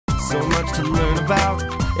so much to learn about.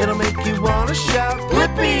 It'll make you want to shout,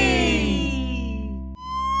 Blippi!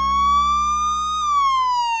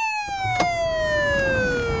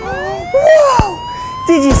 Whoa!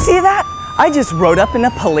 Did you see that? I just rode up in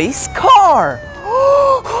a police car.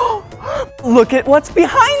 Look at what's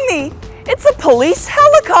behind me. It's a police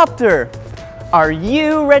helicopter. Are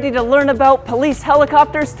you ready to learn about police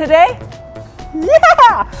helicopters today?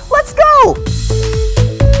 Yeah! Let's go!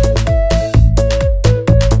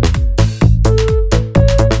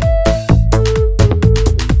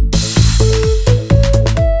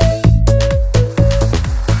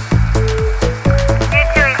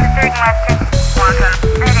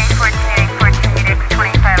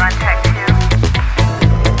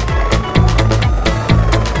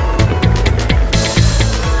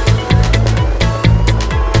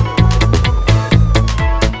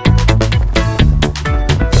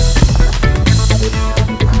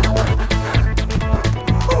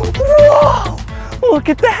 Look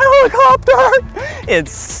at the helicopter!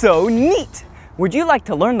 It's so neat! Would you like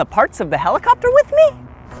to learn the parts of the helicopter with me?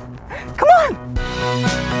 Come on!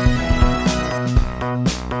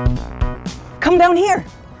 Come down here.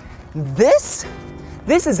 This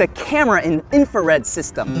is a camera and infrared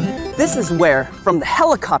system. This is where, from the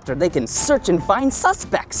helicopter, they can search and find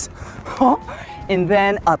suspects. And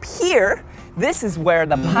then up here, this is where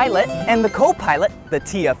the pilot and the co-pilot, the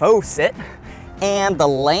TFO, sit. And the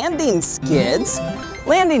landing skids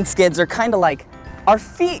are kind of like our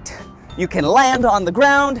feet. You can land on the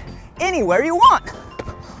ground anywhere you want.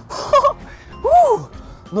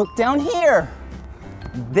 Look down here.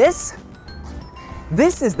 This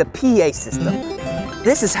is the PA system.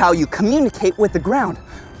 This is how you communicate with the ground.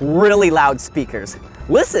 Really loud speakers.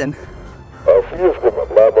 Listen.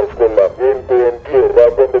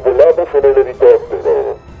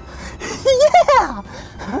 Yeah!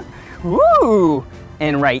 Woo!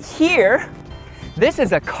 And right here, this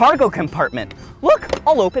is a cargo compartment. Look,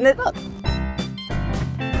 I'll open it up.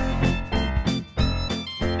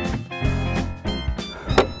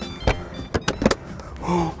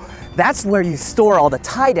 That's where you store all the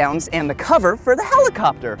tie downs and the cover for the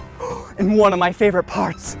helicopter. And one of my favorite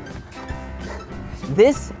parts.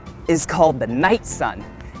 This is called the night sun.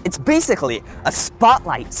 It's basically a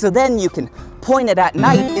spotlight, so then you can point it at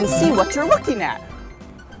night and see what you're looking at.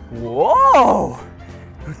 Whoa!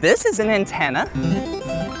 This is an antenna.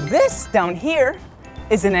 This down here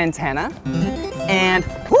is an antenna. And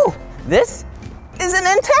whoo, this is an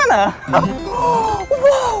antenna.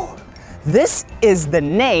 Whoa! This is the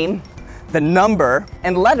name, the number,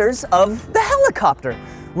 and letters of the helicopter.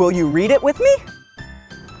 Will you read it with me?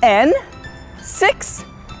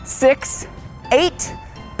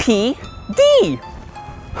 N668PD.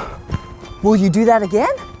 Will you do that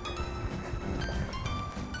again?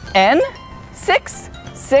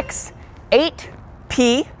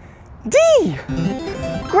 N668PD.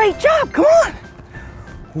 Great job, come on.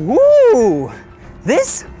 Woo!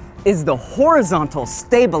 This is the horizontal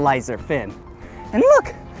stabilizer fin. And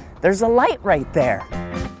look, there's a light right there.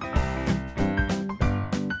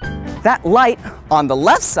 That light on the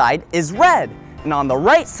left side is red, and on the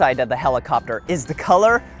right side of the helicopter is the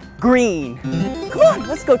color green. Come on,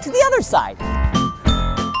 let's go to the other side.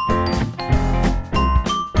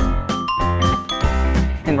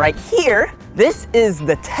 And right here, this is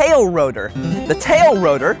the tail rotor. The tail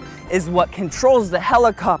rotor is what controls the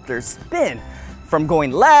helicopter's spin from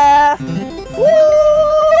going left,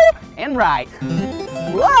 woo, and right.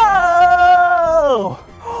 Whoa!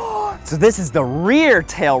 So this is the rear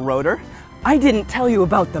tail rotor. I didn't tell you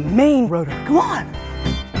about the main rotor. Come on.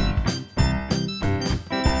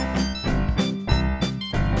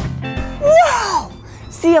 Wow!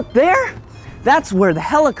 See up there? That's where the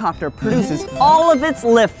helicopter produces all of its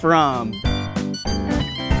lift from.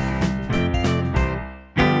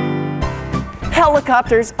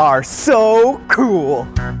 Helicopters are so cool.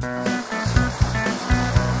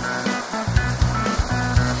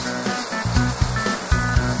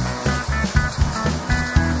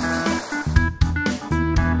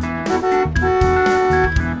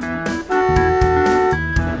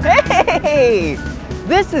 Hey,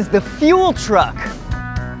 this is the fuel truck.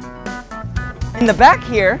 In the back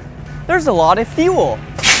here, there's a lot of fuel.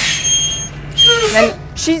 And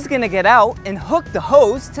she's gonna get out and hook the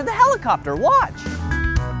hose to the helicopter. Watch.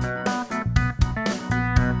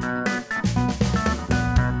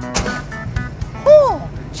 Oh,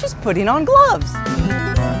 she's putting on gloves.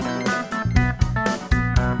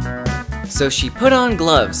 So she put on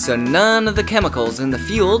gloves so none of the chemicals in the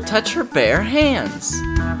fuel touch her bare hands.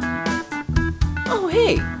 Oh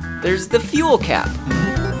hey, there's the fuel cap.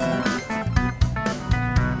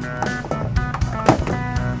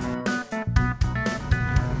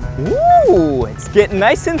 Ooh, it's getting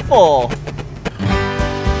nice and full.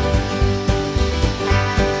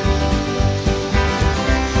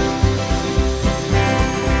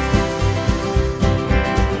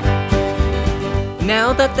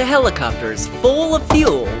 Now that the helicopter is full of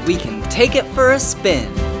fuel, we can take it for a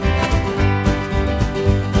spin.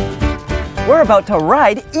 We're about to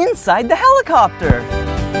ride inside the helicopter.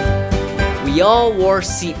 We all wore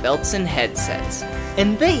seatbelts and headsets,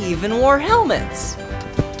 and they even wore helmets.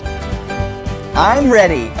 I'm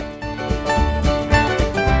ready.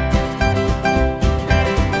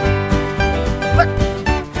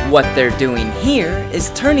 What they're doing here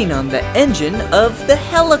is turning on the engine of the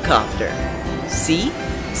helicopter. See?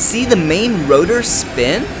 See the main rotor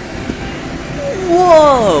spin?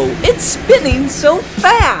 Whoa! It's spinning so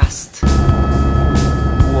fast!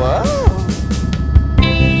 Whoa!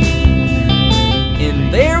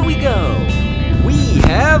 And there we go! We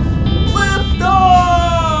have liftoff!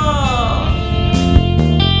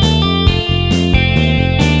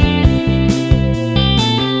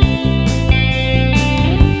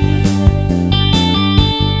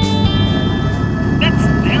 That's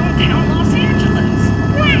downtown Los Angeles.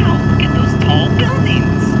 Wow, look at those tall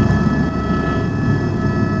buildings.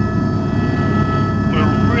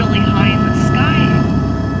 We're really high in the sky.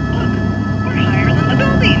 Look, we're higher than the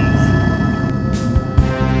buildings.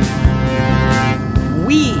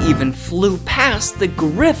 We even flew past the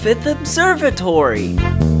Griffith Observatory.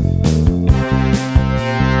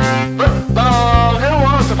 Football! Who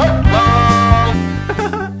wants a football?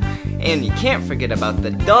 And you can't forget about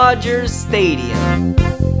the Dodgers Stadium.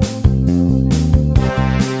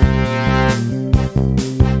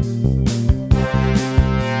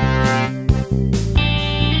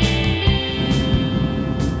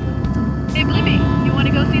 Hey, Blippi, you want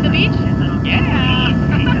to go see the beach? Yeah.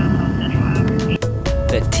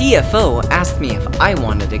 The TFO asked me if I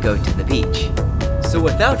wanted to go to the beach. So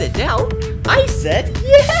without a doubt, I said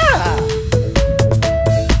yeah!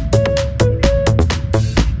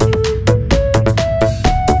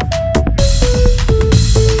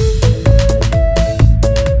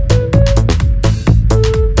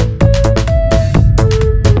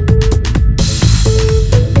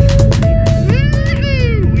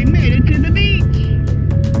 We made it to the beach.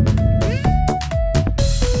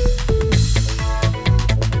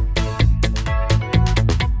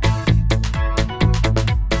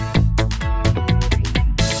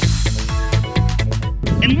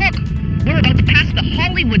 And look, we're about to pass the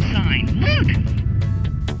Hollywood sign. Look.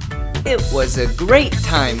 It was a great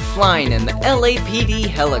time flying in the LAPD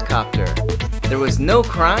helicopter. There was no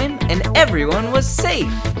crime and everyone was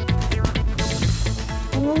safe.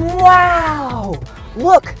 Wow!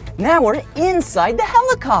 Look, now we're inside the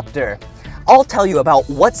helicopter. I'll tell you about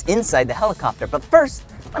what's inside the helicopter, but first,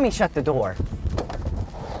 let me shut the door.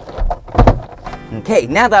 Okay,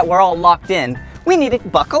 now that we're all locked in, we need to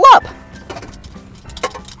buckle up.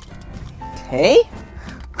 Okay,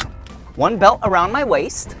 one belt around my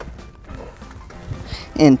waist,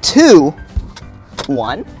 and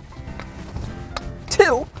one,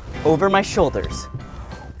 two over my shoulders.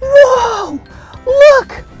 Whoa!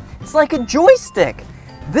 Look! It's like a joystick.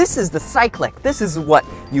 This is the cyclic. This is what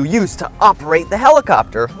you use to operate the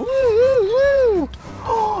helicopter.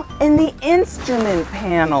 And the instrument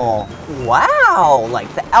panel. Wow!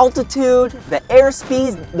 Like the altitude, the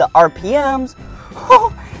airspeed, the RPMs,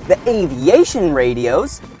 the aviation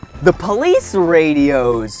radios, the police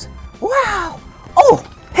radios. Wow! Oh,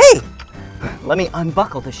 hey! Let me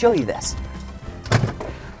unbuckle to show you this.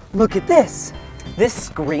 Look at this. This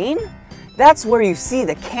screen, that's where you see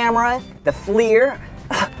the camera, the FLIR,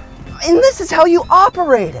 and this is how you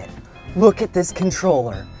operate it. Look at this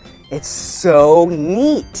controller. It's so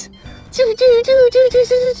neat. It's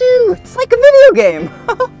like a video game.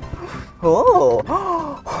 Oh.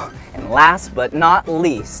 And last but not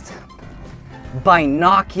least,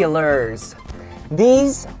 binoculars.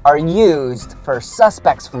 These are used for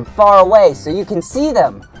suspects from far away so you can see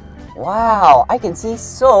them. Wow, I can see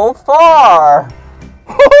so far.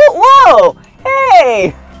 Whoa,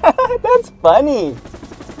 hey, that's funny.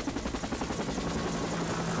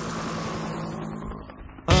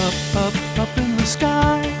 Up in the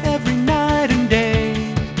sky every night and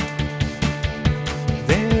day.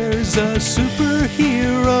 There's a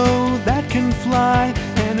superhero that can fly,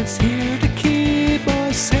 and it's here to keep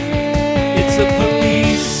us safe. It's a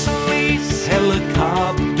police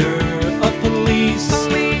helicopter, a police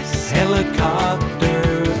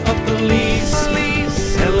helicopter, a police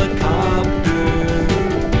helicopter.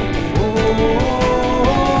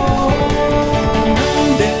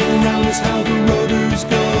 Round and round is how the rotors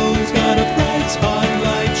go. It's got a bright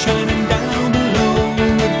spotlight shining down below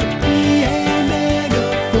with the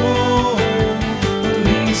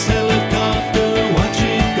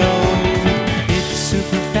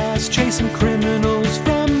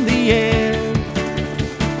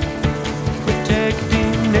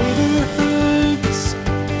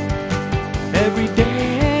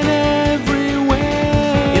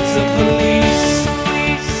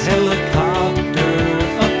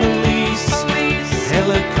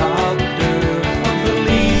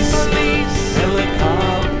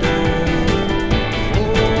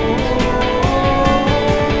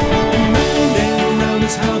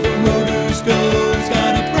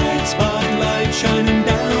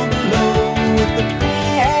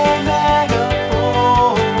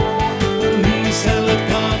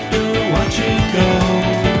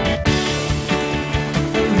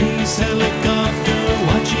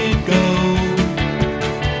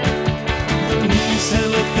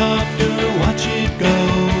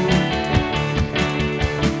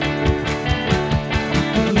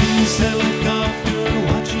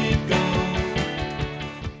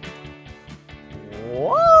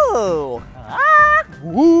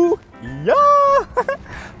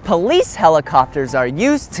Police helicopters are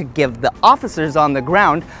used to give the officers on the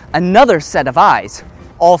ground another set of eyes,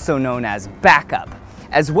 also known as backup,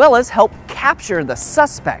 as well as help capture the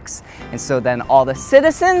suspects. And so then all the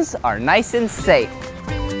citizens are nice and safe.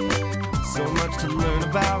 So much to learn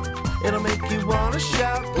about, it'll make you want to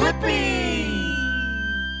shout, Blippi!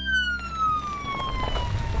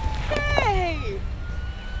 Hey!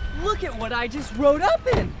 Look at what I just rode up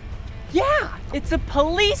in. Yeah, it's a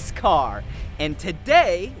police car. And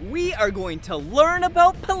today, we are going to learn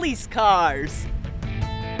about police cars.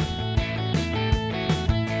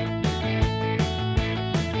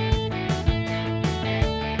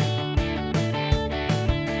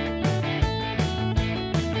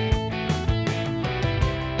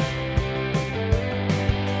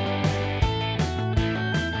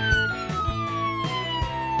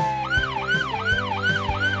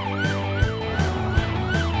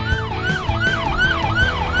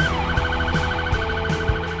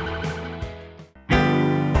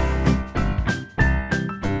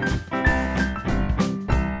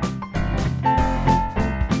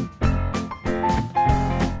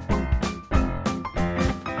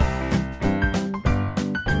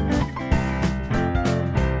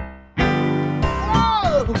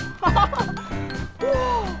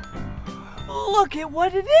 Look at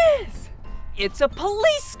what it is! It's a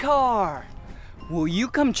police car! Will you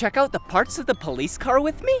come check out the parts of the police car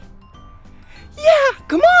with me? Yeah,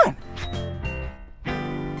 come on!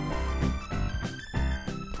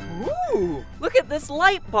 Ooh, look at this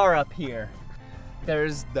light bar up here.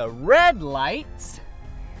 There's the red lights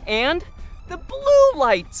and the blue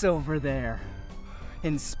lights over there.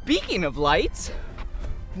 And speaking of lights,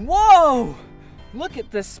 whoa! Look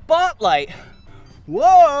at the spotlight.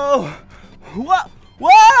 Whoa! Whoa!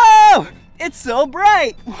 Whoa! It's so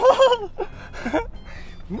bright!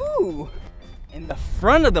 Ooh! And the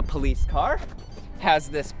front of the police car has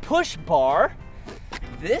this push bar.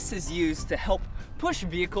 This is used to help push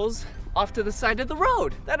vehicles off to the side of the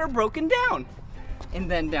road that are broken down. And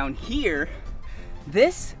then down here,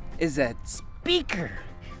 this is a speaker.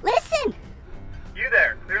 Listen! You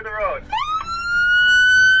there, clear the road.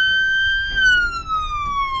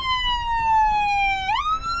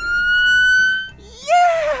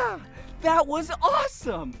 Yeah! That was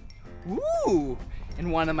awesome! Ooh!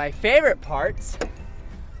 And one of my favorite parts,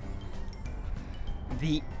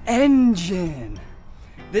 the engine.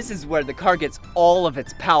 This is where the car gets all of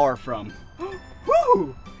its power from.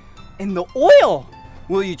 Woo! And the oil.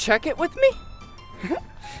 Will you check it with me?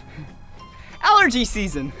 Allergy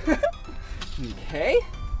season. Okay.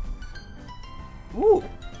 Ooh,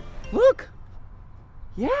 look.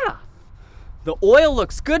 Yeah, the oil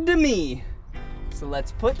looks good to me. So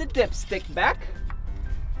let's put the dipstick back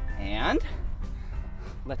and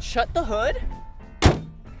let's shut the hood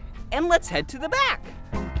and let's head to the back.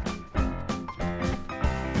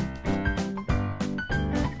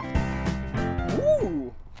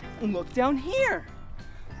 Ooh, and look down here.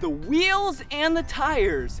 The wheels and the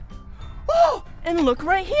tires. Oh, and look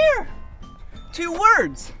right here. 2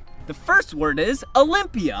 words. The first word is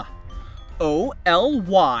Olympia.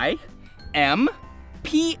 O-L-Y-M-P-I-A.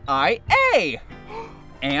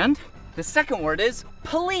 And the second word is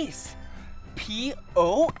police.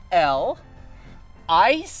 P-O-L-I-C-E.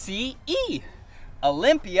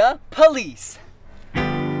 Olympia Police.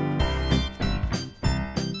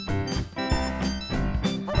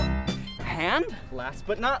 And last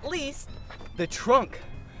but not least, the trunk.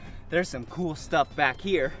 There's some cool stuff back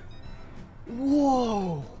here.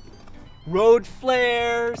 Whoa! Road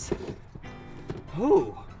flares.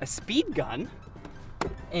 Ooh, a speed gun.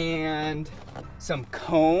 And some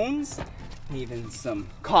cones. Even some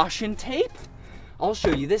caution tape. I'll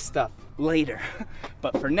show you this stuff later.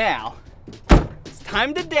 But for now, it's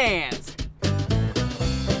time to dance.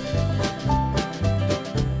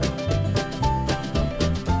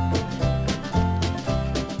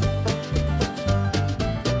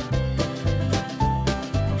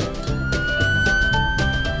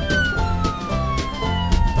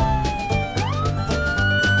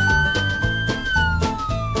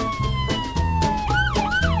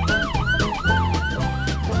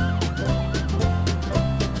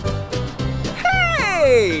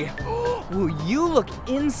 Will you look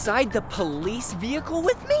inside the police vehicle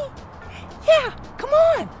with me? Yeah, come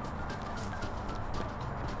on.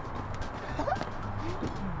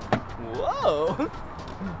 Whoa.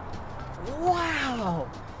 Wow.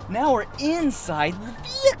 Now we're inside the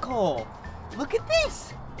vehicle. Look at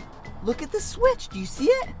this. Look at the switch. Do you see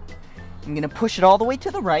it? I'm gonna push it all the way to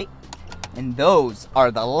the right, and those are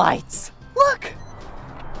the lights. Look.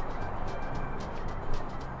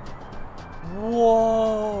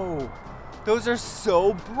 Whoa. Those are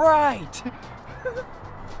so bright.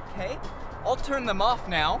 Okay, I'll turn them off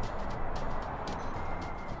now.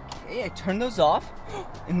 Okay, I turn those off.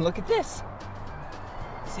 And look at this.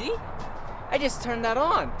 See? I just turned that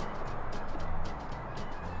on.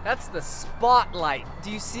 That's the spotlight.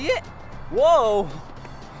 Do you see it? Whoa.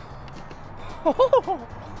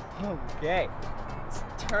 Okay, let's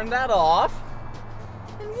turn that off.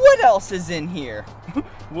 And what else is in here?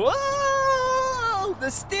 Whoa! The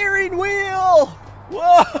steering wheel!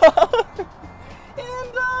 Whoa!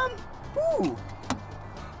 And, ooh,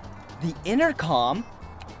 the intercom.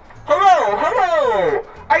 Hello, hello!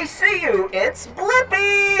 I see you, it's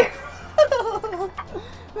Blippi!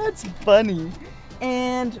 That's funny.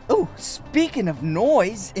 And, oh, speaking of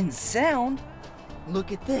noise and sound,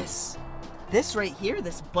 look at this. This right here,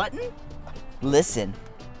 this button. Listen.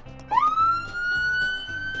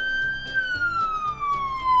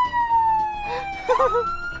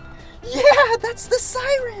 Yeah, that's the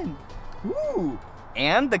siren. Ooh,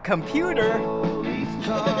 and the computer.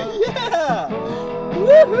 Yeah.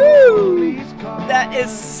 Woohoo! That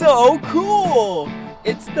is so cool.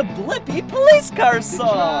 It's the Blippi police car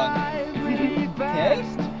song. Okay,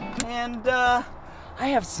 and I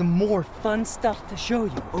have some more fun stuff to show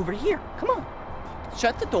you over here. Come on,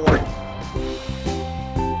 shut the door.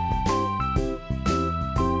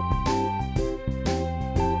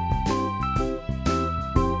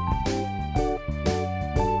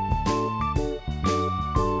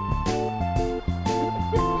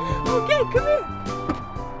 Okay, come here.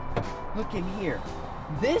 Look in here.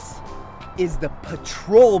 This is the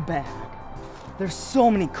patrol bag. There's so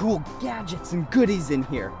many cool gadgets and goodies in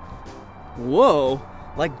here. Whoa,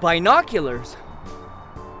 like binoculars.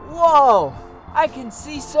 Whoa, I can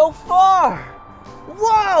see so far.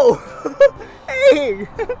 Whoa, hey.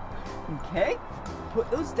 Okay, put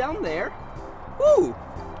those down there. Ooh,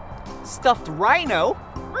 stuffed rhino.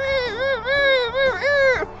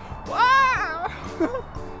 Wow.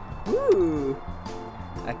 Ooh,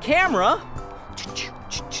 a camera.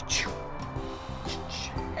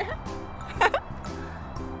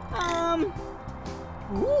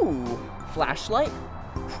 Ooh, flashlight.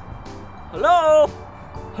 Hello?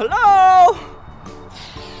 Hello?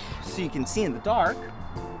 So you can see in the dark.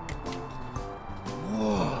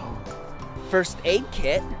 Whoa. First aid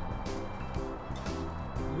kit.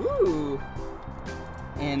 Ooh.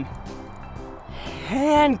 And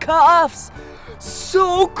handcuffs.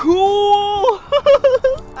 So cool.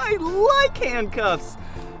 I like handcuffs.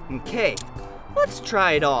 Okay, let's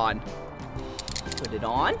try it on. Put it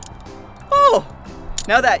on. Oh,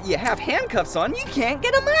 now that you have handcuffs on, you can't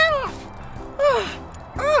get them off.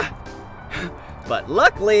 But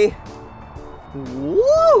luckily,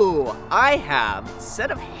 whoa, I have a set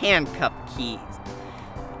of handcuff keys.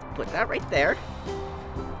 Put that right there.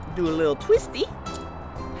 Do a little twisty,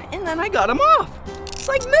 and then I got them off. It's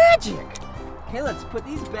like magic. Okay, let's put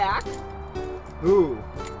these back. Ooh,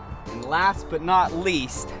 and last but not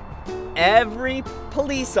least, every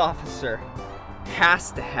police officer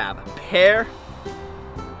has to have a pair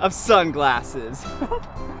of sunglasses.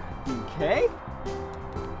 Okay.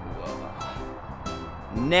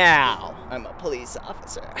 Whoa. Now I'm a police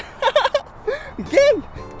officer. Okay,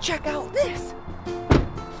 check out this.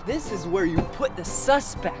 This is where you put the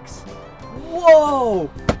suspects. Whoa!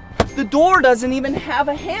 The door doesn't even have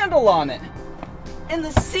a handle on it. And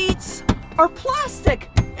the seats are plastic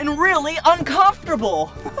and really uncomfortable.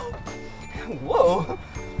 Whoa.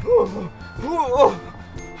 Whoa.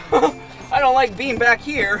 I don't like being back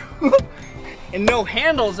here. And no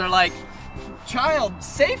handles are like child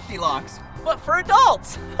safety locks, but for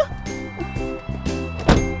adults.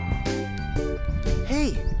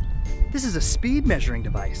 Hey, this is a speed measuring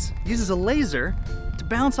device. It uses a laser to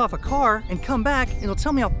bounce off a car and come back, and it'll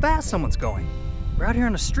tell me how fast someone's going. We're out here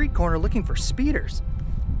on a street corner looking for speeders.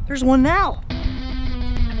 There's one now.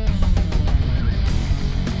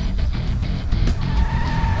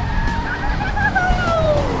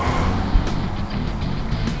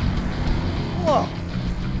 Whoa,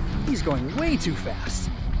 he's going way too fast.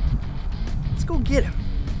 Let's go get him.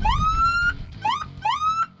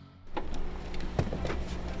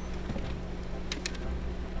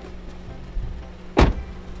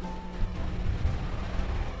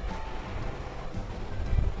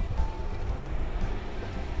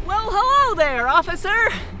 Well, hello there,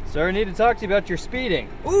 officer. Sir, I need to talk to you about your speeding.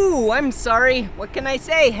 Ooh, I'm sorry. What can I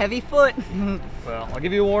say? Heavy foot. Well, I'll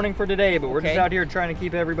give you a warning for today, but we're just out here trying to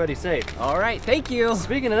keep everybody safe. All right, thank you.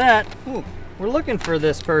 Speaking of that, we're looking for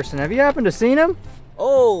this person. Have you happened to seen him?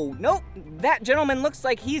 Oh, nope. That gentleman looks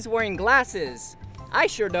like he's wearing glasses. I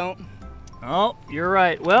sure don't. Oh, you're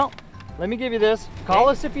right. Well, let me give you this. Call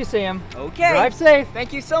us if you see him. Okay. Drive safe.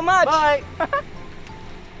 Thank you so much. Bye.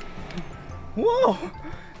 Whoa,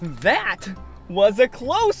 that was a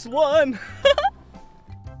close one.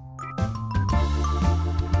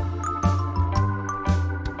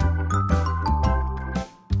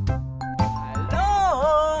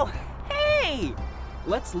 Hello. Hey,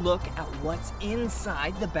 let's look at what's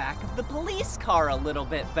inside the back of the police car a little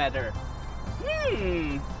bit better.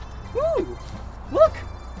 Ooh, look,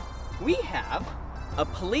 we have a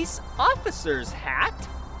police officer's hat.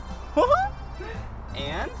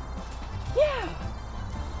 And yeah,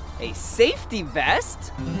 a safety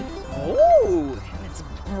vest. Oh, and it's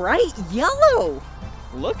bright yellow.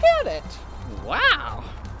 Look at it. Wow.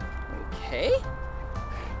 Okay.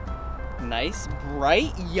 Nice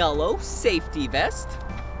bright yellow safety vest.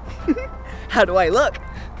 How do I look?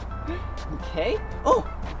 Okay. Oh,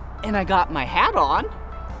 and I got my hat on.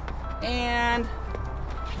 And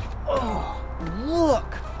oh,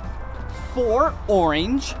 look. 4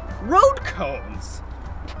 orange road cones.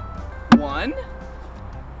 1,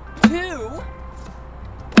 2,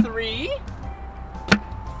 3,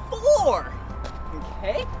 4.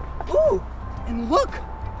 Okay. Ooh, and look,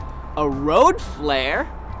 a road flare.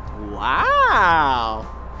 Wow.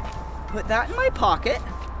 Put that in my pocket.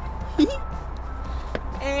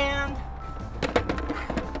 And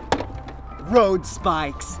road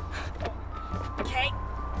spikes. Okay.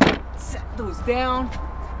 Set those down.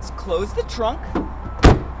 Let's close the trunk.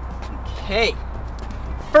 Okay.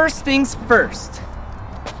 First things first.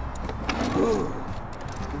 Ooh,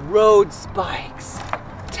 road spikes.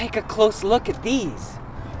 Take a close look at these.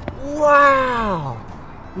 Wow!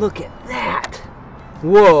 Look at that.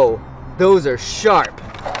 Whoa, those are sharp.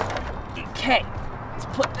 Okay, let's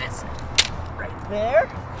put this right there.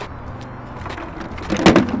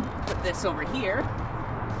 Put this over here.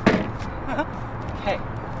 Okay,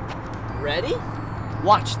 ready?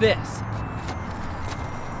 Watch this.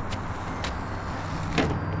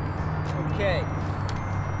 Okay,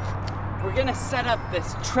 we're gonna set up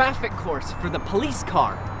this traffic course for the police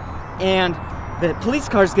car. And the police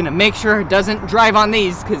car is gonna make sure it doesn't drive on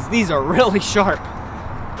these because these are really sharp.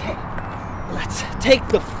 Okay, let's take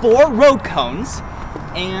the 4 road cones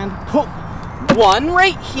and put one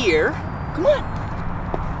right here. Come on.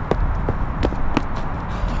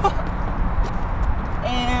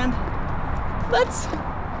 And let's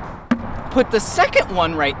put the second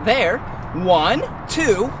one right there. 1,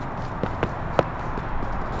 2.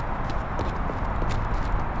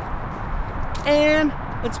 And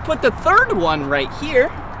let's put the third one right here.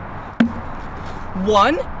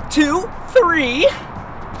 1, 2, 3.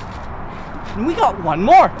 And we got one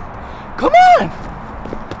more. Come on.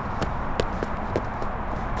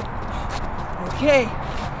 Okay,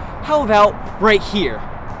 how about right here?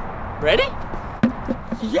 Ready?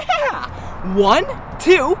 Yeah. 1,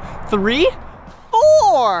 2, 3,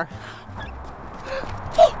 4.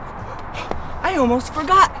 I almost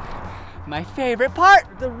forgot my favorite part,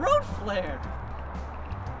 the road flare.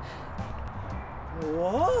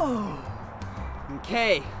 Whoa.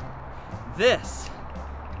 Okay, this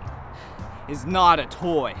is not a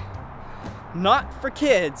toy. Not for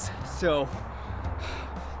kids, so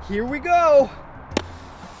here we go.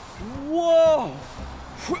 Whoa.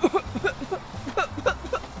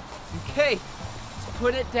 Okay, let's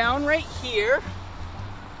put it down right here.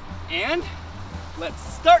 And let's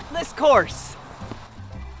start this course.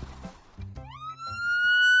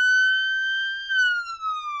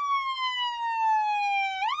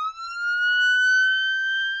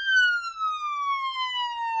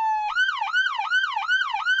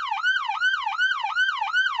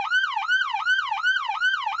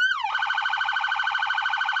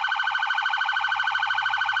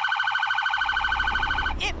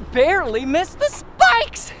 Barely missed the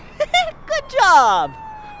spikes! Good job!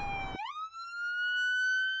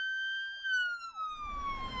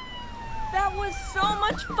 That was so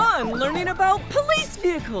much fun learning about police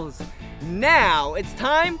vehicles! Now it's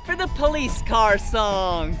time for the police car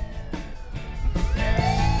song!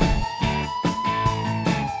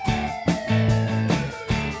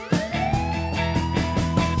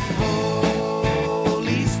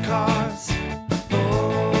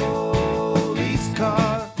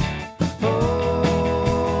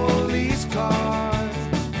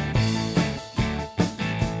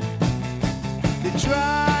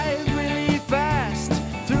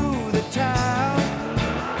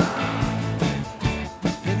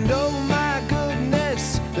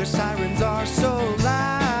 There's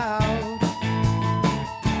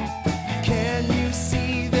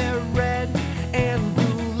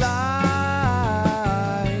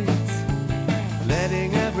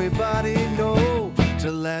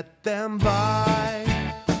them by.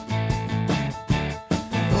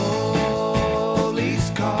 Police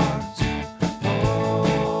cars,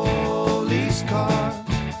 police cars,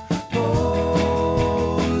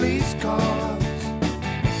 police cars.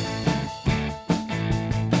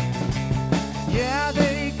 Yeah,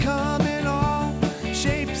 they come in all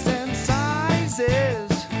shapes and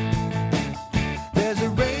sizes. There's a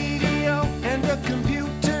radio and a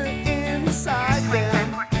computer inside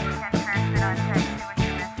them.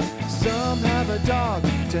 Some have a dog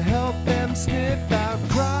to help them sniff out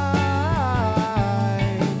crime.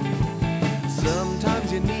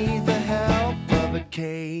 Sometimes you need the help of a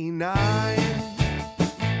canine.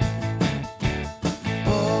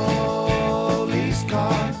 Police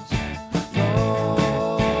cars,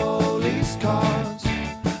 police cars,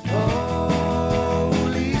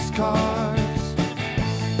 police cars.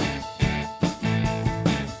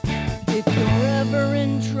 If you're ever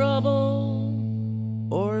in trouble,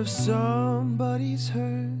 Or if somebody's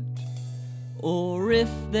hurt, or if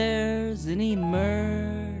there's an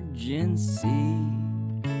emergency,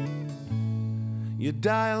 you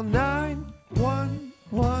dial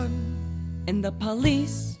 911. and the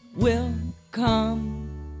police will come.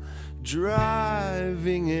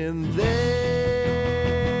 Driving in there,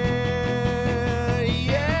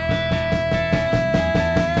 yeah.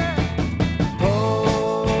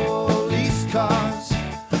 Police cars,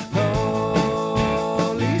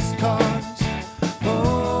 police cars,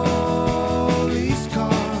 police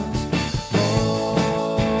cars,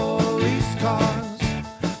 police cars,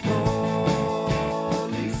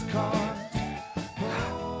 police cars.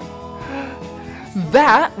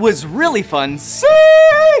 That was really fun singing,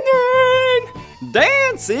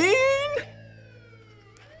 dancing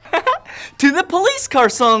to the police car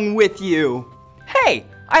song with you. Hey,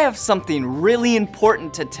 I have something really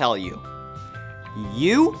important to tell you.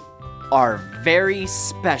 You are very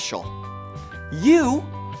special. You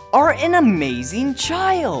are an amazing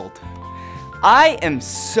child. I am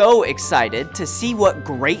so excited to see what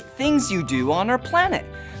great things you do on our planet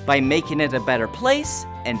by making it a better place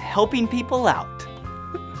and helping people out.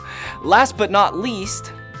 Last but not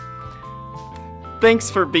least, thanks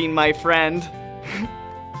for being my friend.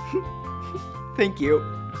 Thank you.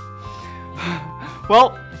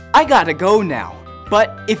 Well, I gotta go now. But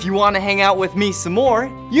if you want to hang out with me some more,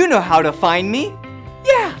 you know how to find me.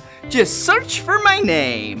 Yeah, just search for my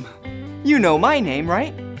name. You know my name,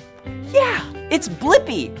 right? Yeah, it's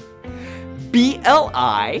Blippi.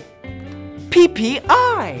 B-L-I-P-P-I.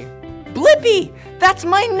 Blippi, that's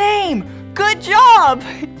my name. Good job.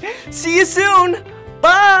 See you soon.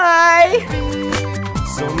 Bye.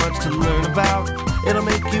 So much to learn about, it'll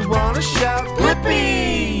make you want to shout,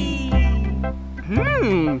 Blippi!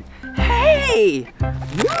 Hey!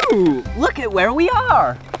 Ooh, look at where we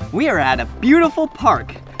are. We are at a beautiful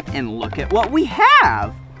park. And look at what we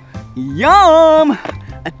have. Yum!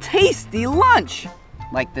 A tasty lunch.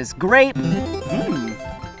 Like this grape.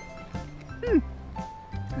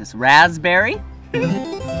 This raspberry.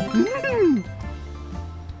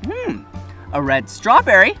 A red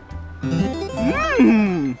strawberry.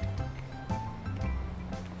 And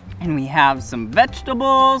we have some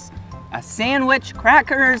vegetables, a sandwich,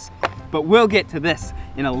 crackers, but we'll get to this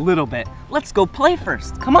in a little bit. Let's go play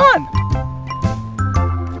first. Come on.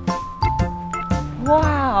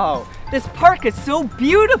 Wow, this park is so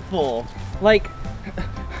beautiful. Like,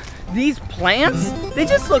 these plants, they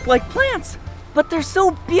just look like plants, but they're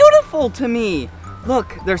so beautiful to me.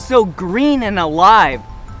 Look, they're so green and alive.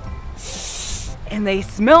 And they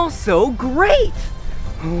smell so great.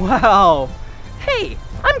 Wow. Hey,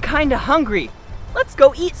 I'm kinda hungry. Let's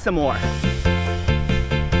go eat some more.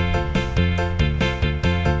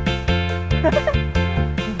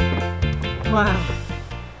 Wow.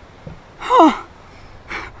 Huh.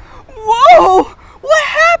 Whoa! What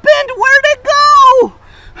happened? Where'd it go?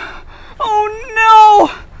 Oh no!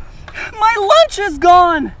 My lunch is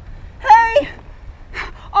gone! Hey!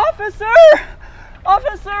 Officer!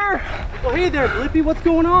 Officer! Oh, hey there, Blippi, what's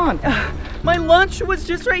going on? My lunch was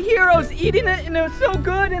just right here. I was eating it and it was so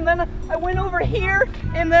good. And then I went over here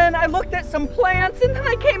and then I looked at some plants and then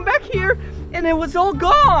I came back here and it was all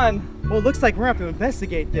gone. Well, it looks like we're gonna have to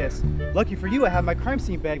investigate this. Lucky for you, I have my crime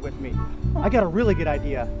scene bag with me. I got a really good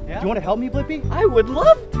idea. Yeah? Do you want to help me, Blippi? I would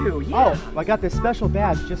love to, yeah. Oh, I got this special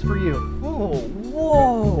badge just for you. Oh,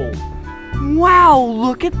 whoa. Wow,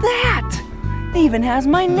 look at that. It even has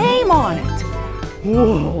my name on it.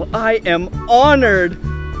 Whoa, I am honored.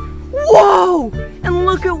 Whoa, and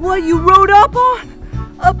look at what you rode up on.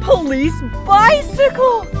 A police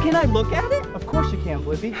bicycle. Can I look at it? Of course you can,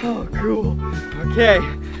 Blippi. Oh, cool. Okay,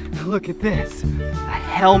 look at this. A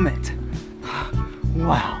helmet.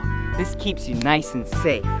 Wow, This keeps you nice and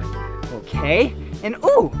safe. Okay, and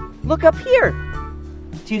ooh, look up here.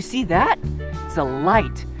 Do you see that? It's a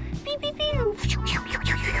light. Beep, beep, beep.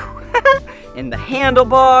 And the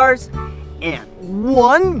handlebars, and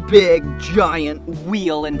one big giant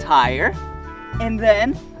wheel and tire, and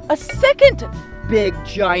then a second big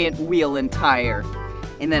giant wheel and tire.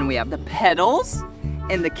 And then we have the pedals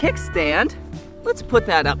and the kickstand. Let's put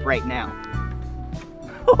that up right now.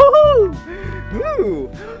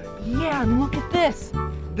 Ooh. Yeah, and look at this.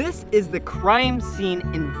 This is the crime scene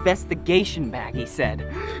investigation bag, he said.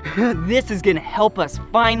 This is gonna help us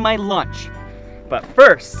find my lunch. But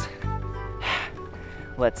first,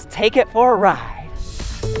 let's take it for a ride.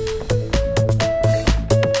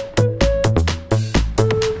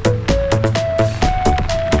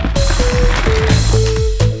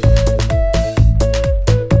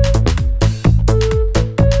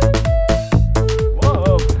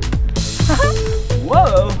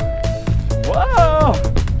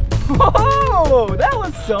 Whoa, that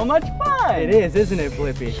was so much fun. It is, isn't it,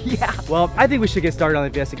 Blippi? Yeah. Well, I think we should get started on the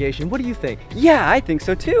investigation. What do you think? Yeah, I think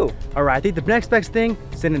so too. All right, I think the next best thing,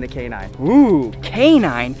 send in the canine. Ooh,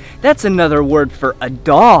 canine? That's another word for a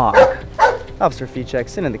dog. Officer Feedcheck,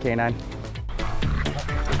 send in the canine.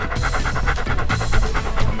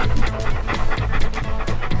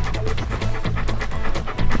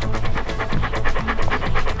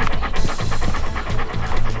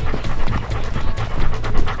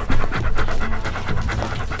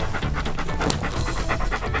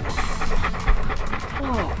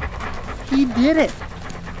 He did it.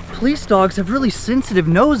 Police dogs have really sensitive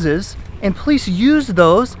noses, and police use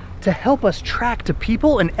those to help us track to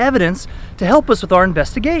people and evidence to help us with our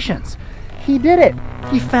investigations. He did it.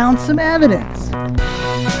 He found some evidence.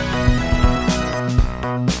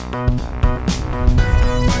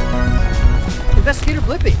 Investigator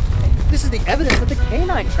Blippi, this is the evidence that the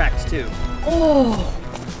canine tracks to. Oh,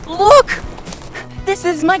 look! This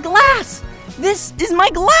is my glass! This is my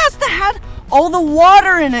glass that had all the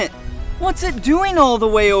water in it! What's it doing all the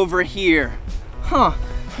way over here? Huh.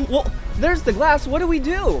 Well, there's the glass. What do we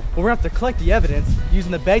do? Well, we're gonna have to collect the evidence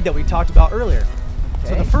using the bag that we talked about earlier. Okay.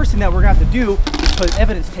 So the first thing that we're gonna have to do is put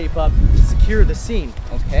evidence tape up to secure the scene.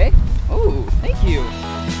 Okay. Oh, thank you.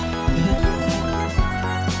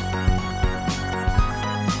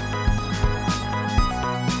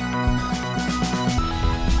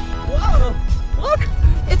 Whoa, look!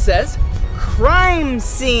 It says, crime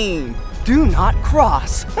scene. Do not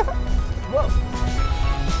cross. Whoa.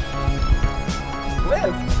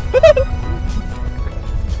 Whoa.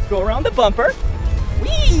 Go around the bumper.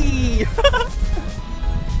 Whee!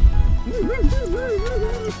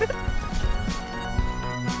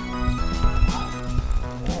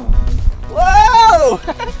 Whoa!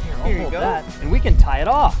 Here you go. That, and we can tie it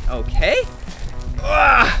off. Okay.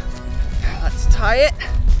 Let's tie it.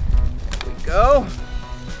 There we go.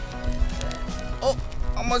 Oh,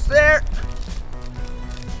 almost there.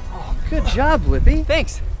 Good job, Blippi.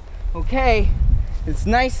 Thanks. Okay, it's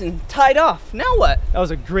nice and tied off. Now what? That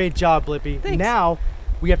was a great job, Blippi. Thanks. Now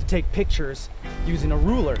we have to take pictures using a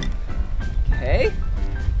ruler. Okay.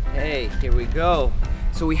 Hey, here we go.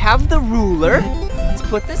 So we have the ruler. Let's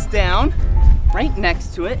put this down right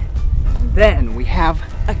next to it. Then we have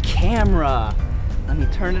a camera. Let me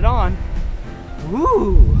turn it on.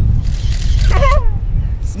 Ooh.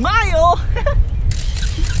 Smile.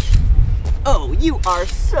 Oh, you are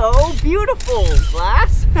so beautiful,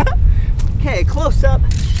 glass. Okay, close up.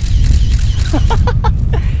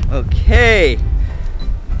 Okay,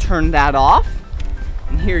 turn that off.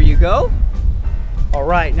 And here you go. All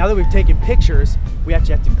right, now that we've taken pictures, we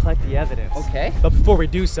actually have to collect the evidence. Okay. But before we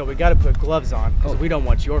do so, we gotta put gloves on because we don't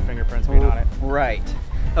want your fingerprints being on it. Right.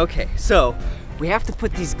 Okay, so we have to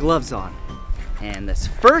put these gloves on. And this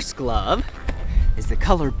first glove is the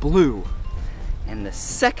color blue. And the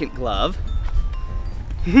second glove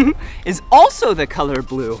is also the color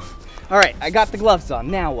blue. All right, I got the gloves on.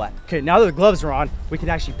 Now what? Okay, now that the gloves are on, we can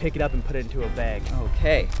actually pick it up and put it into a bag.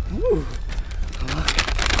 Okay. Ooh. Look.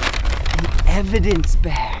 An evidence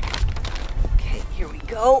bag. Okay, here we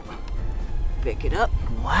go. Pick it up.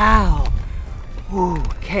 Wow. Ooh,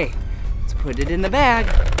 okay. Let's put it in the bag.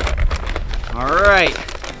 All right.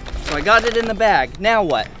 So I got it in the bag. Now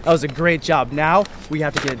what? That was a great job. Now we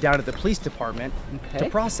have to get it down to the police department to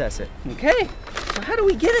process it. Okay. So how do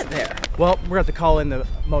we get it there? Well, we're going to have to call in the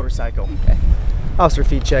motorcycle. Okay. Officer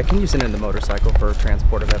Feedcheck, can you send in the motorcycle for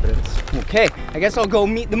transport of evidence? Okay. I guess I'll go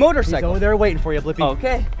meet the He's motorcycle. over there waiting for you, Blippi.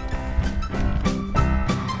 Okay.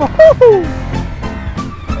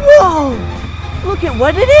 Whoa! Look at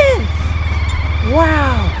what it is!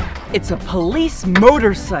 Wow! It's a police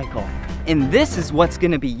motorcycle. And this is what's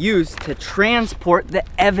gonna be used to transport the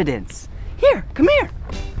evidence. Here, come here.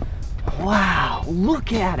 Wow,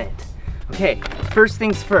 look at it. Okay, first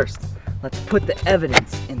things first. Let's put the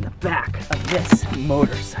evidence in the back of this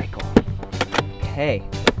motorcycle. Okay,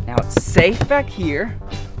 now it's safe back here.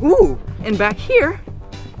 Ooh, and back here,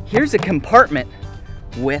 here's a compartment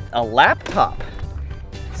with a laptop.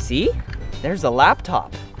 See? There's a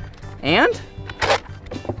laptop. And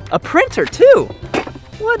a printer too.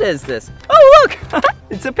 What is this? Oh, look!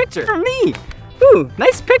 It's a picture of me. Ooh,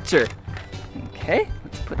 nice picture. Okay,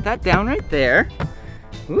 let's put that down right there.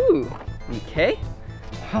 Ooh, okay.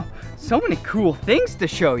 Oh, so many cool things to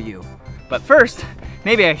show you. But first,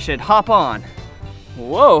 maybe I should hop on.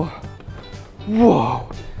 Whoa. Whoa.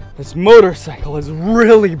 This motorcycle is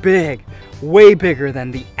really big. Way bigger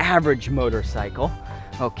than the average motorcycle.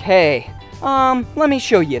 Okay, let me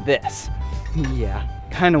show you this. Yeah,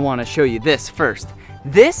 kind of want to show you this first.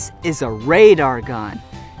 This is a radar gun.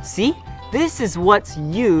 See, this is what's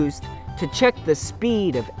used to check the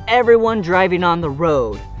speed of everyone driving on the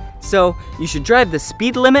road. So you should drive the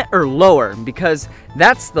speed limit or lower because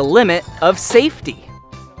that's the limit of safety.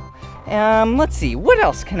 Let's see, what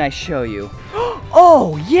else can I show you?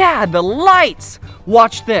 Oh yeah, the lights.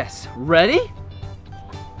 Watch this, ready?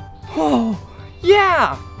 Oh,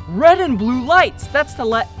 yeah, red and blue lights. That's to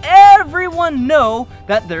let everyone know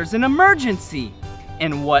that there's an emergency.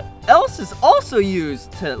 And what else is also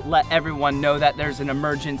used to let everyone know that there's an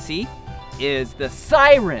emergency is the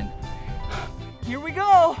siren. Here we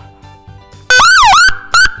go.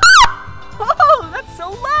 Oh, that's so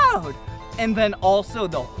loud. And then also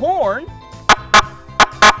the horn.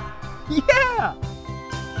 Yeah.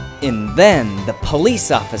 And then the police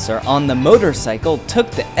officer on the motorcycle took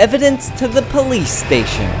the evidence to the police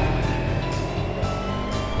station.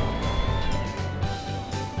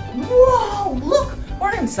 Whoa, look,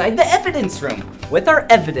 we're inside the evidence room with our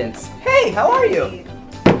evidence. Hey, how are you?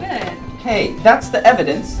 Good. Hey, that's the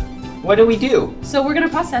evidence. What do we do? So we're gonna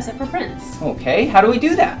process it for prints. Okay, how do we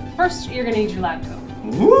do that? First, you're gonna need your lab coat.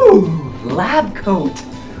 Ooh, lab coat.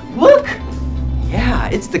 Look. Yeah,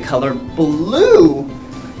 it's the color blue.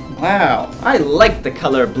 Wow, I like the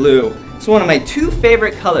color blue. It's one of my two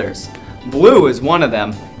favorite colors. Blue is one of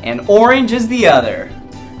them, and orange is the other.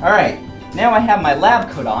 All right, now I have my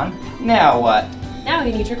lab coat on. Now what? Now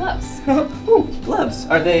you need your gloves. Ooh, gloves.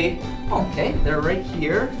 Are they? Okay, they're right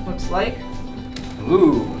here, looks like.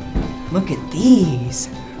 Ooh, look at these.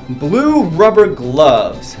 Blue rubber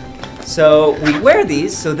gloves. So we wear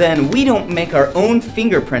these so then we don't make our own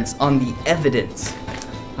fingerprints on the evidence.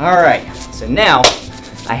 All right, so now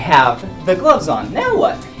I have the gloves on. Now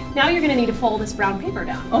what? Now you're gonna need to pull this brown paper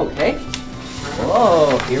down. Okay.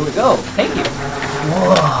 Whoa, here we go. Thank you.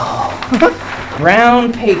 Whoa.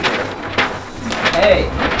 Brown paper. Okay.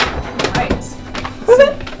 Right.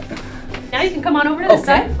 Now you can come on over to this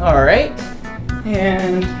side. All right.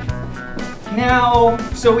 And now,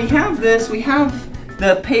 so we have this, we have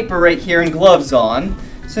the paper right here and gloves on.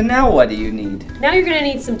 So now what do you need? Now you're gonna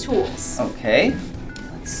need some tools. Okay.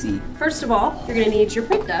 Let's see. First of all, you're gonna need your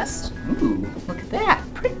print dust. Ooh, look at that.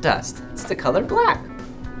 Print dust. It's the color black.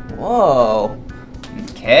 Whoa.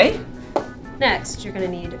 Okay. Next, you're gonna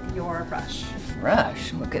need your brush.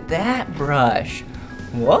 Brush. Look at that brush.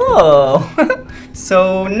 Whoa.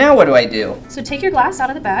 So now what do I do? So take your glass out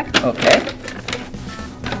of the bag. Okay.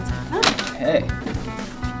 Okay.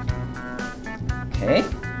 Okay.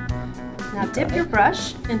 Now dip your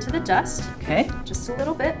brush into the dust. Okay. Just a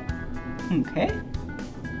little bit. Okay.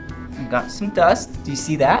 I got some dust. Do you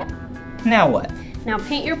see that? Now what? Now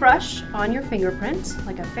paint your brush on your fingerprint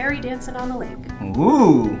like a fairy dancing on the lake.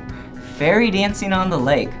 Ooh, fairy dancing on the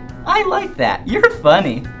lake. I like that. You're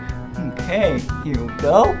funny. Okay, here we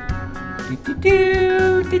go.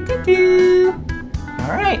 Do-do-do, do-do-do.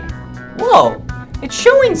 All right. Whoa, it's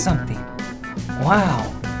showing something.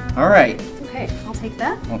 Wow. All right. Okay, I'll take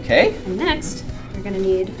that. Okay. And next, you're gonna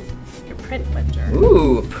need your print lifter.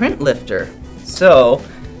 Ooh, print lifter. So,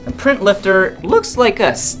 a print lifter looks like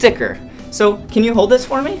a sticker. So, can you hold this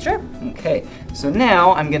for me? Sure. Okay, so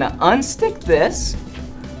now I'm gonna unstick this,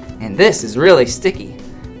 and this is really sticky.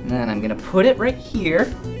 And then I'm gonna put it right here.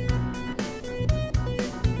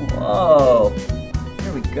 Whoa,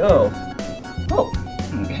 here we go. Oh,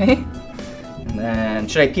 okay. And then,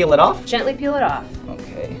 should I peel it off? Gently peel it off.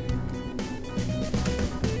 Okay.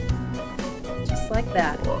 Just like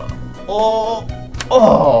that. Oh,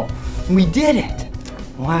 oh, we did it.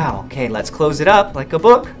 Wow, okay, let's close it up like a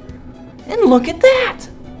book. And look at that.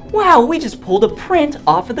 Wow, we just pulled a print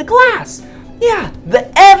off of the glass. Yeah,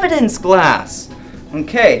 the evidence glass.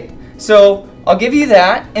 Okay, so I'll give you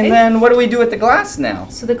that. And then what do we do with the glass now?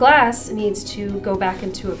 So the glass needs to go back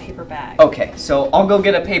into a paper bag. Okay, so I'll go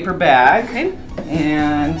get a paper bag. Okay.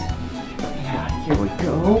 And yeah, here we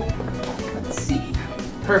go. Let's see.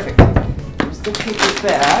 Perfect. Here's the paper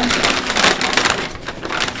bag.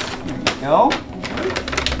 There you go.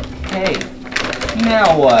 Okay.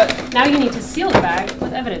 Now what? Now you need to seal the bag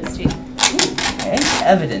with evidence tape. Okay,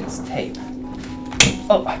 evidence tape.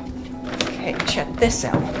 Oh, okay, check this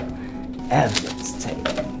out. Evidence tape.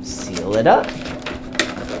 Seal it up.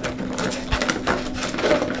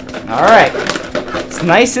 All right, it's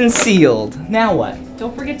nice and sealed. Now what?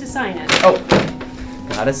 Don't forget to sign it. Oh,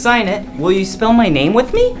 gotta sign it. Will you spell my name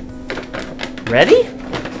with me? Ready?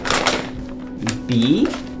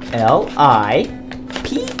 B-L-I-P-P-I.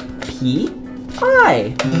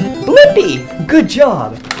 Blippi! Good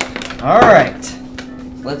job. All right,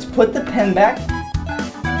 let's put the pen back.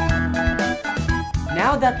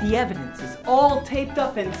 Now that the evidence is all taped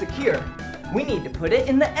up and secure, we need to put it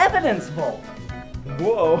in the evidence vault.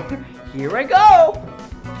 Whoa, here I go.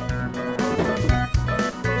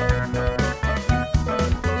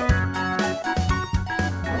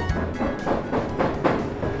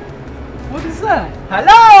 What is that?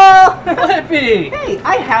 Hello! Blippi! Hey,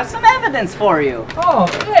 I have some evidence for you. Oh,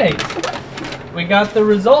 hey! We got the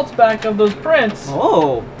results back of those prints.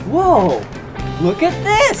 Oh, whoa. Look at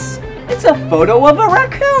this. It's a photo of a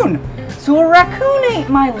raccoon. So a raccoon ate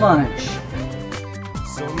my lunch.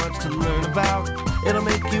 So much to learn about, it'll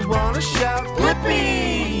make you want to shout,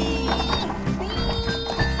 Blippi!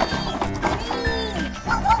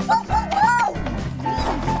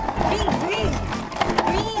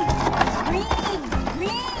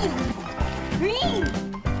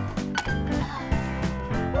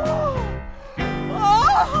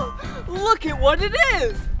 Oh, look at what it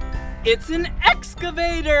is. It's an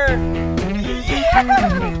excavator.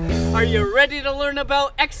 Yeah! Are you ready to learn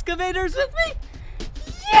about excavators with me?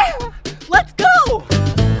 Yeah! Let's go!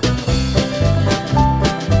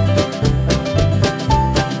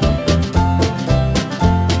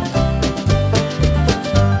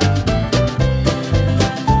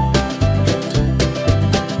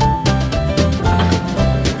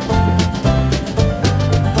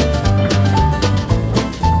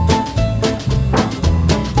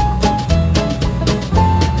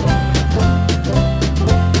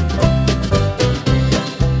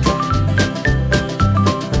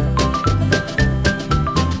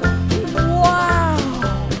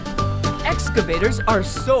 Excavators are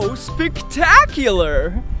so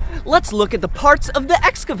spectacular. Let's look at the parts of the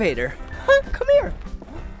excavator. Come here.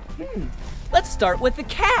 Let's start with the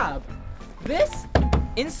cab. This,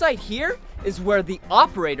 inside here, is where the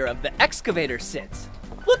operator of the excavator sits.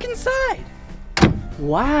 Look inside.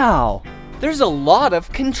 Wow, there's a lot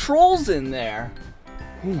of controls in there.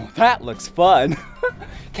 Ooh, that looks fun.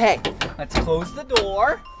 Okay, let's close the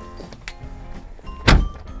door.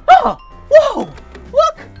 Oh, whoa,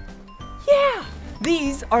 look. Yeah,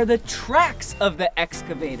 these are the tracks of the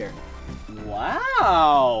excavator.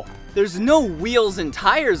 Wow, there's no wheels and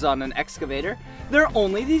tires on an excavator. There are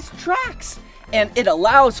only these tracks. And it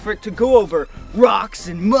allows for it to go over rocks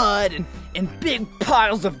and mud and big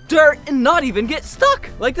piles of dirt and not even get stuck,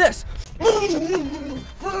 like this.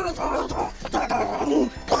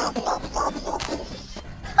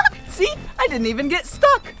 See, I didn't even get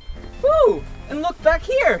stuck. Woo, and look back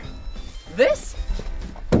here. This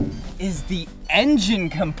is the engine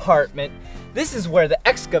compartment. This is where the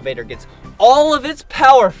excavator gets all of its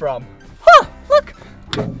power from. Huh, look.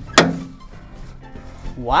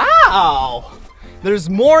 Wow. There's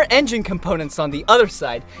more engine components on the other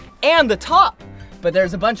side and the top, but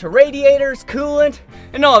there's a bunch of radiators, coolant,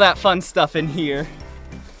 and all that fun stuff in here.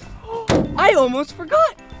 I almost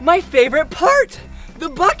forgot my favorite part, the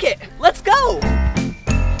bucket. Let's go.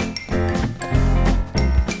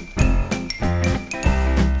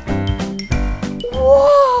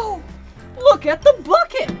 Whoa, look at the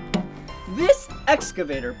bucket. This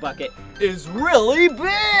excavator bucket is really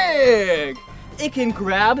big. It can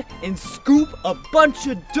grab and scoop a bunch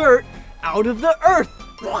of dirt out of the earth.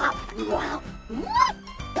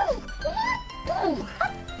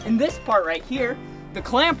 And this part right here, the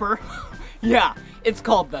clamper, yeah, it's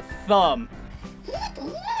called the thumb.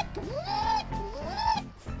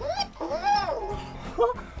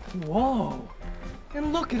 Whoa,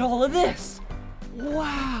 and look at all of this.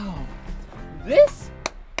 Wow, this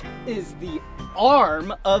is the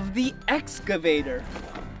arm of the excavator.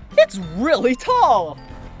 It's really tall.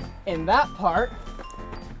 And that part,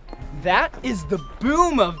 that is the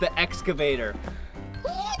boom of the excavator.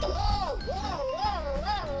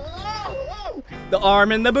 The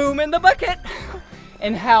arm and the boom and the bucket.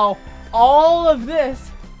 And how all of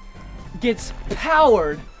this gets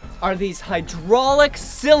powered are these hydraulic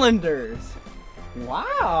cylinders.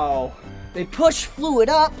 Wow. They push fluid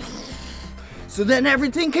up so then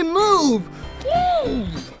everything can move.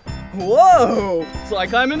 Whoa, it's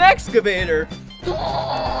like I'm an excavator.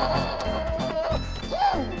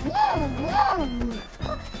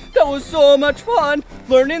 That was so much fun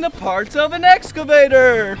learning the parts of an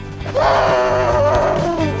excavator.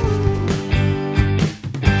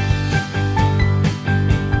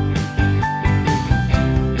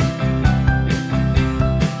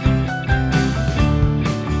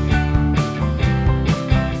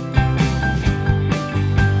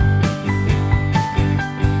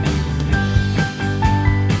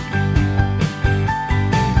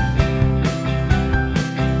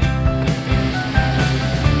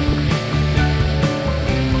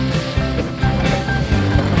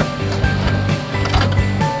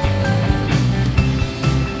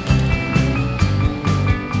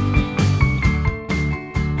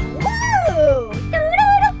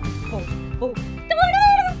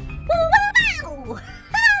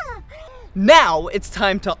 Now it's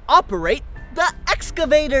time to operate the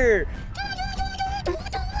excavator.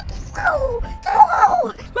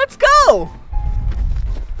 Let's go!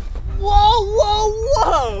 Whoa, whoa,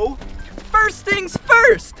 whoa! First things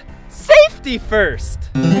first, safety first.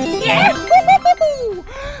 Yeah!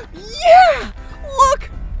 Yeah! Look,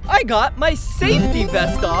 I got my safety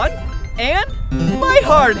vest on and my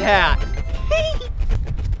hard hat.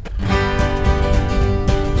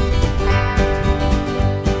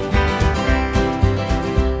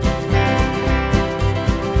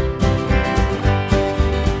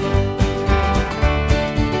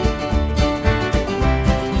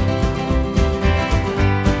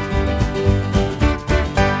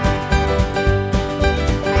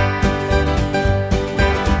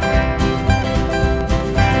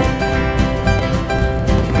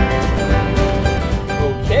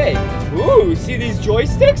 See these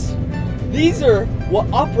joysticks? These are what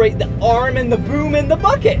operate the arm and the boom and the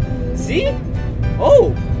bucket. See?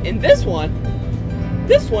 Oh, and this one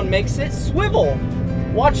makes it swivel.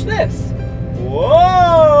 Watch this.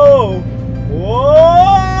 Whoa!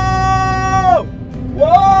 Whoa!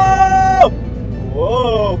 Whoa!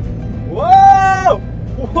 Whoa! Whoa!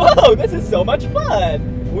 Whoa! This is so much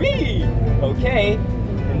fun. Whee! Okay,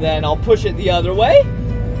 and then I'll push it the other way.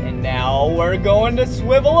 Now we're going to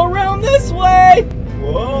swivel around this way.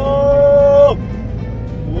 Whoa!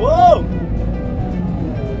 Whoa!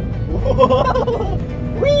 Whoa!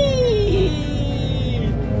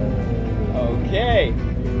 Whee! Okay,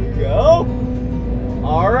 here we go.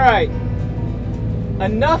 All right,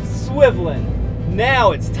 enough swiveling.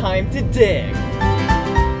 Now it's time to dig.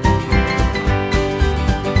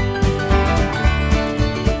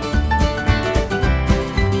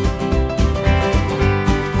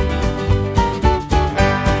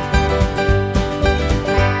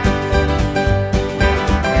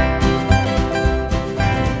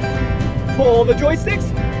 Pull the joysticks.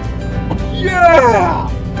 Yeah!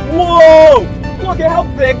 Whoa! Look at how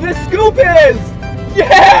big this scoop is!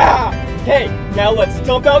 Yeah! Okay, now let's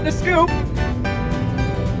dump out the scoop.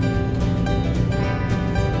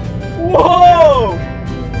 Whoa!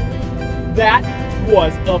 That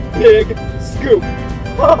was a big scoop.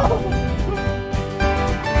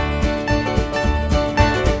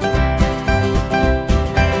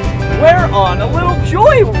 We're on a little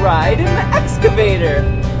joyride in the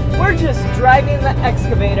excavator. We're just driving the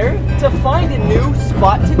excavator to find a new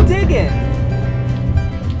spot to dig in.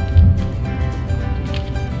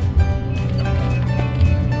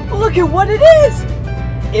 Look at what it is!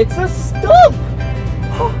 It's a stump!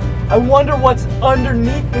 I wonder what's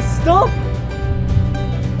underneath the stump.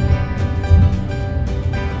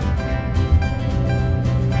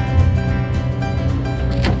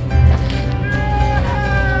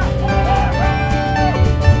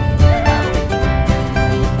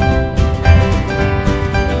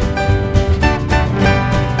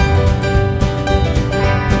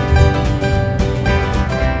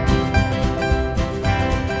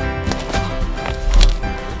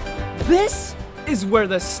 This is where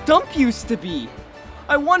the stump used to be.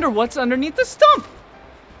 I wonder what's underneath the stump.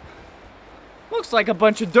 Looks like a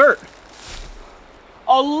bunch of dirt.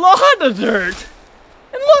 A lot of dirt.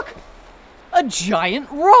 And look, a giant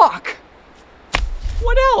rock.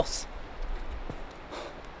 What else?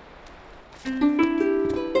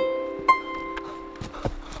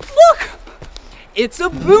 Look, it's a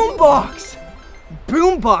boombox.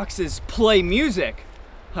 Boomboxes play music.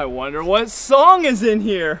 I wonder what song is in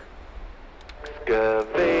here.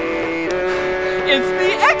 Excavator. It's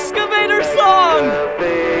the excavator song!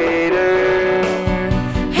 Excavator.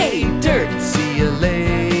 Hey,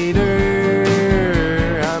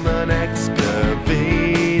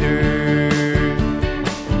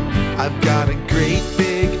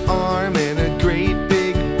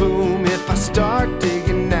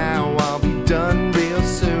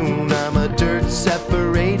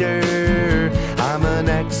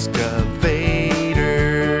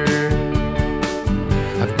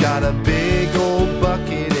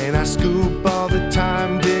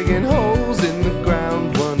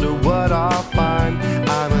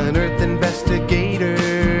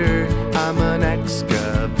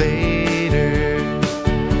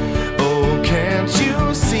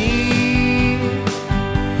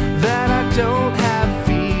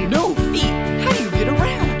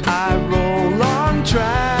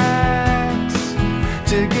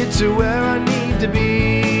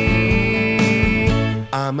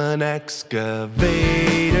 I'm an excavator.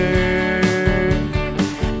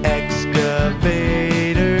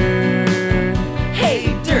 Excavator.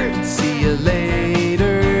 Hey, dirt, see you later.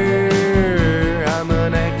 I'm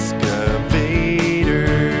an excavator.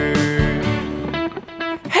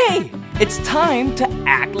 Hey, it's time to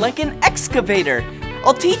act like an excavator.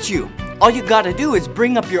 I'll teach you. All you gotta do is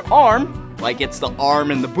bring up your arm, like it's the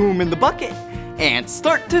arm in the boom in the bucket, and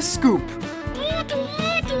start to scoop.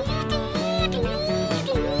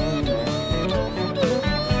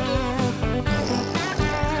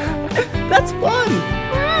 That's fun!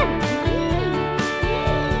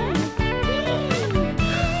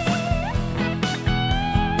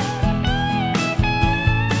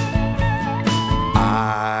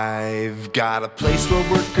 I've got a place where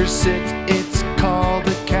workers sit, it's called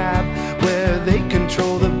a cab, where they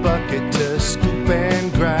control the bucket to scoop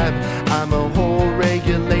and grab. I'm a hole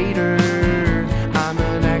regulator, I'm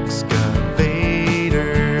an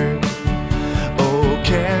excavator. Oh,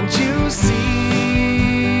 can't you see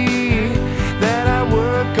that I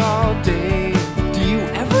work all day? Do you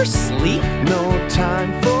ever sleep? No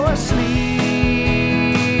time for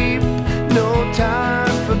sleep, no time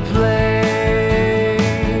for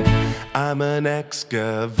play. I'm an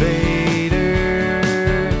excavator.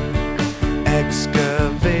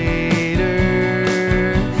 Excavator.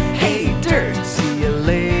 Hey, dirt, see you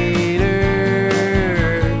later.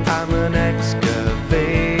 I'm an excavator.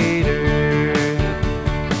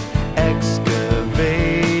 Excavator.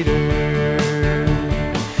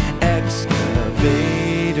 Excavator.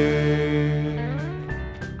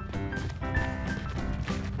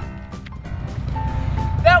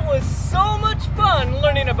 That was so much fun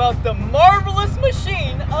learning about the marvelous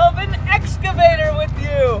machine of an excavator with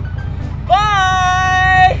you.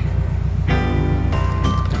 Bye!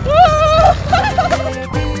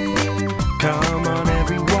 Come on,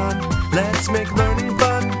 everyone, let's make learning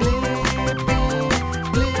fun. Blippi.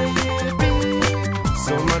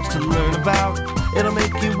 So much to learn about, it'll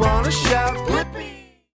make you want to shout.